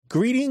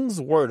Greetings,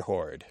 Word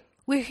Horde.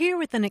 We're here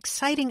with an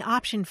exciting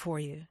option for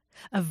you.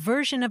 A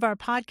version of our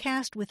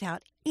podcast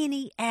without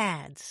any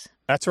ads.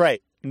 That's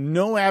right.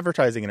 No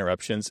advertising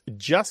interruptions,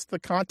 just the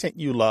content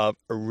you love,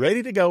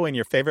 ready to go in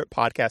your favorite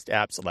podcast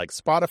apps like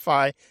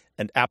Spotify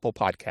and Apple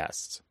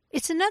Podcasts.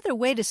 It's another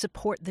way to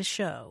support the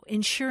show,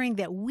 ensuring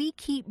that we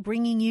keep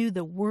bringing you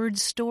the word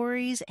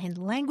stories and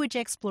language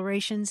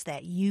explorations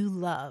that you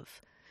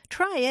love.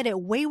 Try it at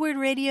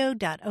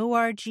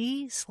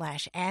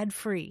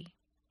waywardradio.org/ad-free.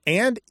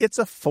 And it's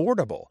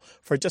affordable.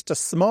 For just a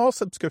small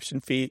subscription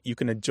fee, you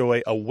can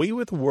enjoy A Way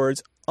with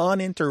Words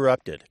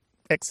uninterrupted,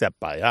 except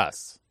by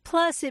us.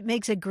 Plus, it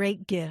makes a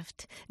great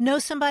gift. Know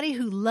somebody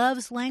who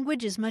loves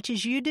language as much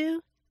as you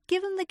do?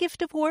 Give them the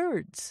gift of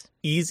words.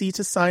 Easy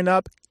to sign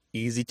up,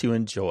 easy to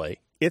enjoy.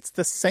 It's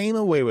the same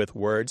A Way with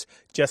Words,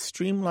 just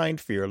streamlined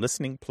for your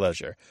listening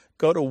pleasure.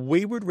 Go to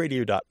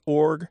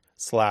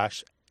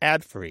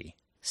waywardradio.org/ad-free.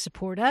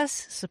 Support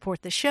us,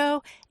 support the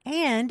show,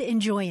 and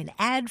enjoy an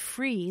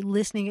ad-free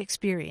listening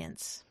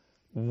experience.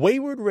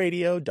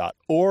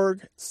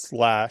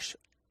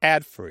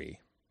 waywardradio.org/ad-free.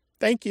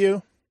 Thank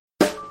you.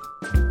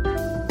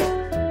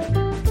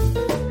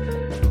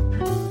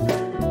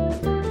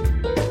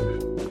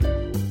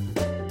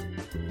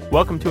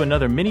 Welcome to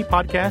another mini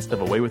podcast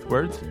of A Way with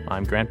Words.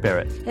 I'm Grant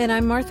Barrett. And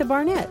I'm Martha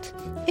Barnett.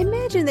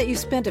 Imagine that you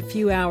spent a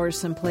few hours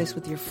someplace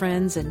with your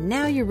friends and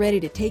now you're ready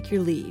to take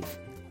your leave.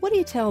 What do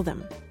you tell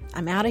them?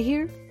 I'm out of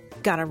here?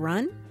 Gotta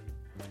run?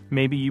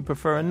 Maybe you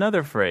prefer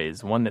another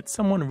phrase, one that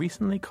someone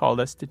recently called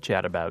us to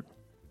chat about.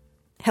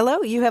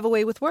 Hello, you have A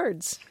Way with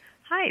Words.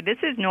 Hi, this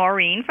is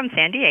Noreen from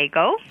San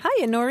Diego.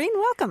 Hiya, Noreen.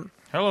 Welcome.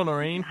 Hello,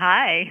 Noreen.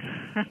 Hi.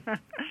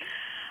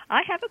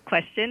 I have a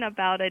question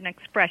about an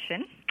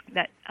expression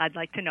that I'd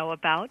like to know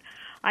about.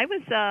 I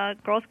was a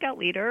Girl Scout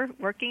leader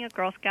working a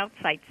Girl Scout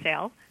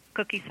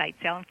cookie site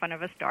sale in front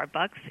of a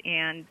Starbucks,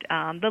 and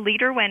the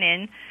leader went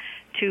in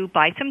to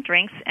buy some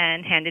drinks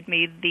and handed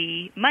me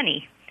the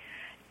money.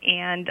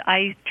 And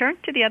I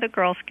turned to the other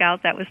Girl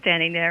Scout that was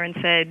standing there and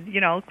said,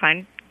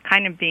 kind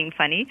of being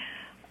funny,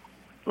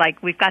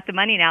 like, we've got the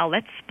money now,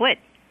 let's split.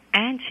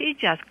 And she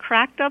just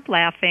cracked up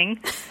laughing.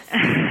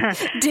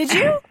 Did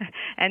you?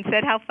 And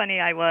said how funny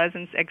I was,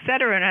 and et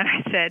cetera. And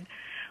I said,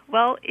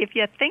 well, if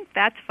you think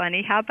that's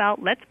funny, how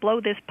about let's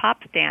blow this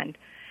pop stand?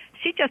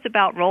 She just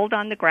about rolled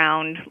on the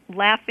ground,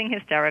 laughing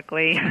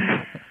hysterically.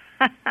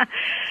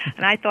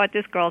 And I thought,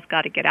 this girl's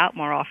got to get out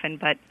more often.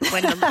 But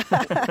when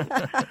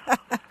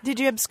Did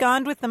you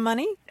abscond with the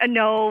money?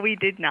 No, we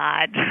did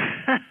not.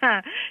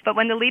 But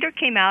when the leader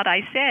came out,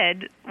 I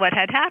said what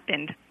had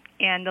happened.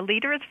 And the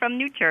leader is from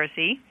New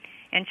Jersey,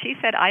 and she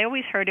said, I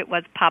always heard it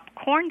was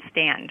popcorn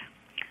stand.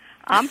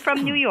 I'm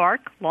from New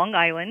York, Long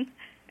Island,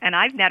 and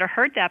I've never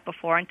heard that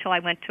before until I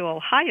went to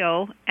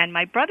Ohio, and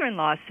my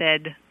brother-in-law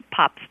said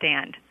pop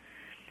stand.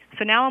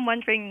 So now I'm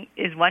wondering,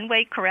 is one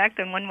way correct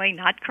and one way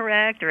not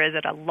correct, or is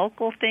it a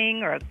local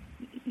thing or a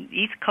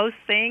East Coast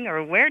thing,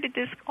 or where did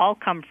this all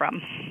come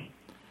from?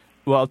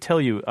 Well, I'll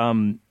tell you,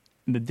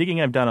 the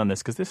digging I've done on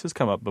this, because this has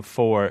come up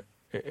before,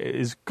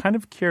 is kind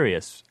of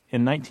curious.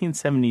 In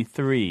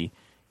 1973,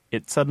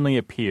 it suddenly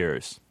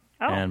appears,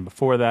 and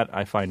before that,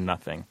 I find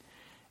nothing.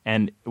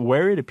 And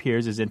where it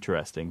appears is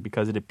interesting,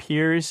 because it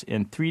appears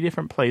in 3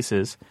 different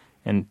places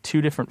in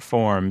 2 different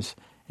forms,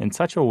 in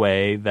such a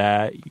way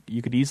that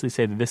you could easily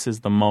say that this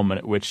is the moment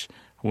at which,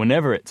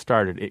 whenever it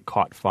started, it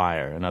caught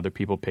fire and other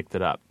people picked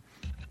it up.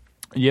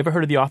 You ever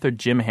heard of the author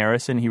Jim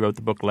Harrison? He wrote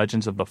the book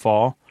Legends of the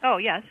Fall. Oh,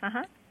 yes,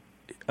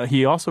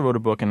 He also wrote a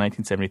book in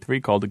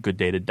 1973 called A Good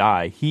Day to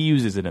Die. He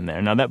uses it in there.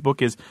 Now, that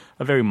book is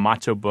a very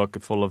macho book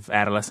full of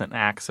adolescent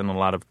acts and a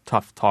lot of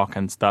tough talk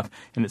and stuff.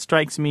 And it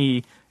strikes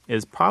me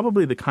as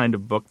probably the kind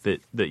of book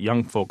that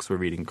young folks were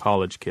reading,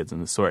 college kids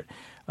and the sort.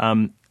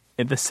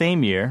 In the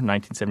same year,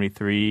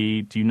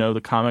 1973, do you know the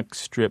comic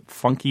strip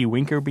Funky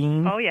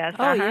Winkerbean? Oh, yes.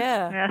 Oh,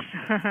 yeah.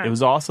 Yes. It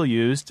was also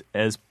used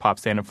as pop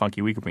stand of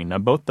Funky Winkerbean. Now,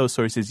 both those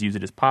sources use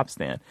it as pop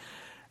stand.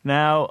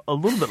 Now, a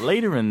little bit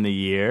later in the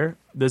year,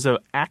 there's an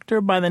actor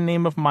by the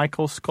name of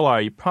Michael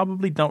Sklar. You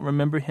probably don't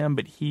remember him,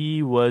 but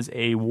he was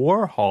a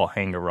Warhol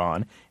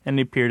hanger-on, and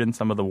he appeared in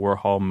some of the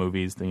Warhol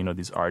movies,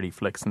 these arty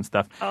flicks and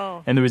stuff.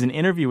 Oh. And there was an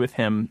interview with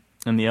him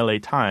in the LA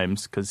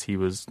Times, because he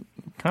was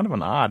kind of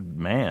an odd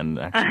man,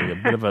 actually, a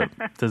bit of a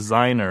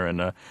designer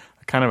and a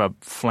kind of a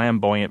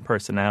flamboyant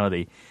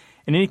personality.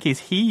 In any case,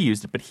 he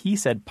used it, but he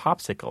said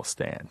popsicle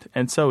stand.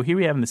 And so here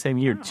we have in the same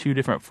year 2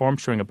 different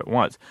forms showing up at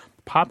once.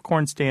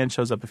 Popcorn stand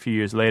shows up a few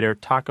years later,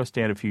 taco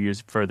stand a few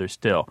years further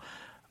still.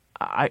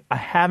 I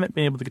haven't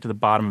been able to get to the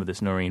bottom of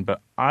this, Noreen,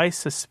 but I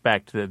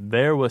suspect that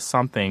there was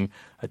something,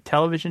 a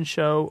television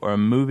show or a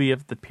movie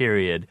of the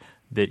period,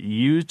 that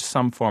used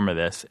some form of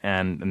this,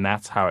 and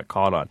that's how it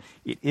caught on.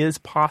 It is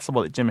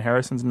possible that Jim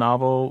Harrison's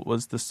novel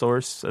was the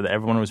source, so that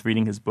everyone was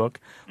reading his book,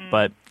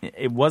 but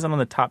it wasn't on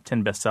the top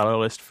 10 bestseller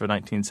list for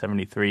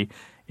 1973.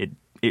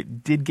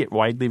 It did get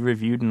widely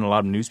reviewed in a lot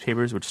of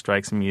newspapers, which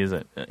strikes me as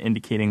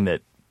indicating that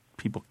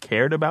people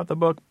cared about the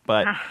book,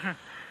 but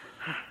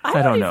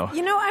I don't know.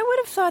 You know, I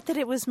would have thought that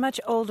it was much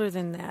older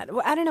than that.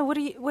 Well, I don't know. What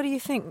do you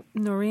think,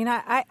 Noreen?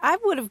 I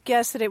would have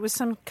guessed that it was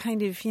some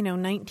kind of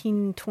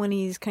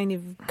 1920s kind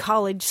of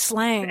college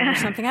slang or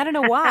something. I don't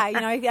know why.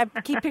 I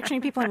keep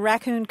picturing people in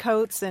raccoon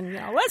coats and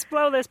let's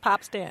blow this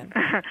pop stand.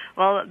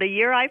 Well, the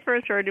year I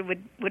first heard it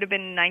would have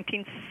been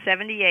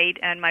 1978,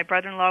 and my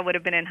brother-in-law would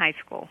have been in high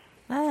school.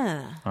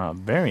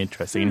 Very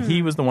interesting. And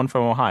he was the one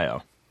from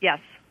Ohio. Yes.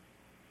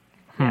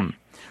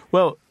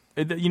 Well,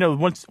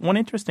 one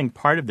interesting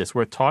part of this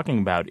worth talking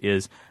about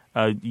is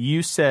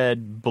you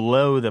said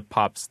blow the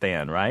pop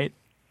stand, right?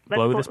 Let's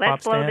blow this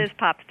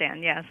pop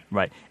stand, yes.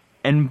 Right.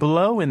 And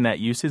blow in that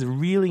use is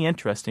really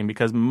interesting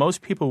because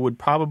most people would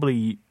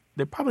probably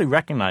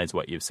recognize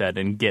what you've said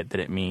and get that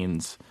it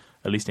means,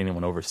 at least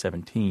anyone over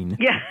 17,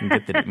 and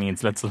get that it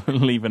means let's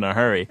leave in a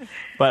hurry.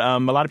 But a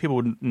lot of people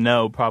would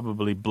know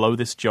probably blow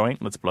this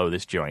joint, let's blow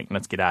this joint,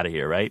 let's get out of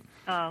here, right?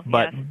 Oh,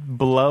 but yes.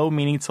 Blow,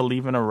 meaning to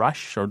leave in a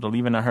rush or to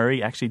leave in a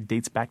hurry, actually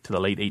dates back to the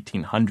late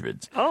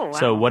 1800s. Oh, wow.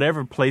 So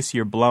whatever place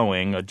you're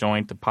blowing, a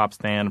joint, a pop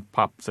stand,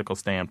 popsicle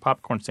stand,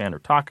 popcorn stand, or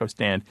taco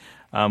stand,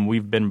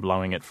 we've been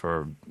blowing it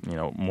for,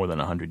 more than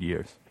 100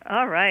 years.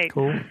 All right.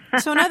 Cool.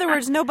 So in other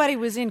words, nobody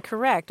was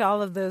incorrect.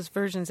 All of those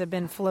versions have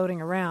been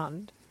floating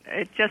around.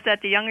 It's just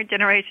that the younger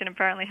generation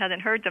apparently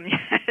hasn't heard them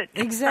yet.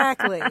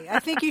 Exactly. I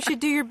think you should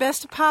do your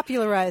best to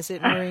popularize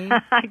it, Maureen.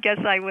 I guess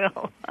I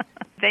will.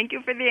 Thank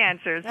you for the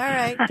answers. All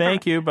right.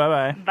 Thank you.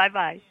 Bye-bye.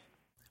 Bye-bye.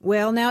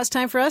 Well, now it's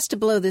time for us to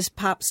blow this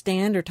pop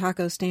stand or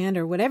taco stand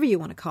or whatever you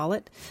want to call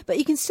it. But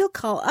you can still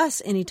call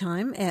us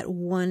anytime at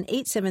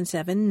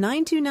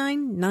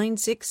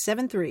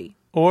 1-877-929-9673.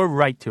 Or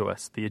write to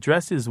us. The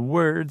address is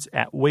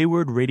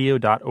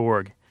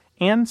words@waywardradio.org.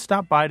 And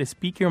stop by to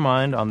speak your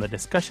mind on the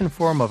discussion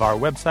forum of our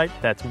website.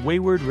 That's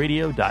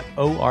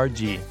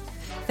waywardradio.org.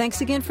 Thanks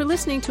again for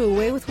listening to A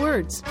Way with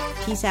Words.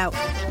 Peace out.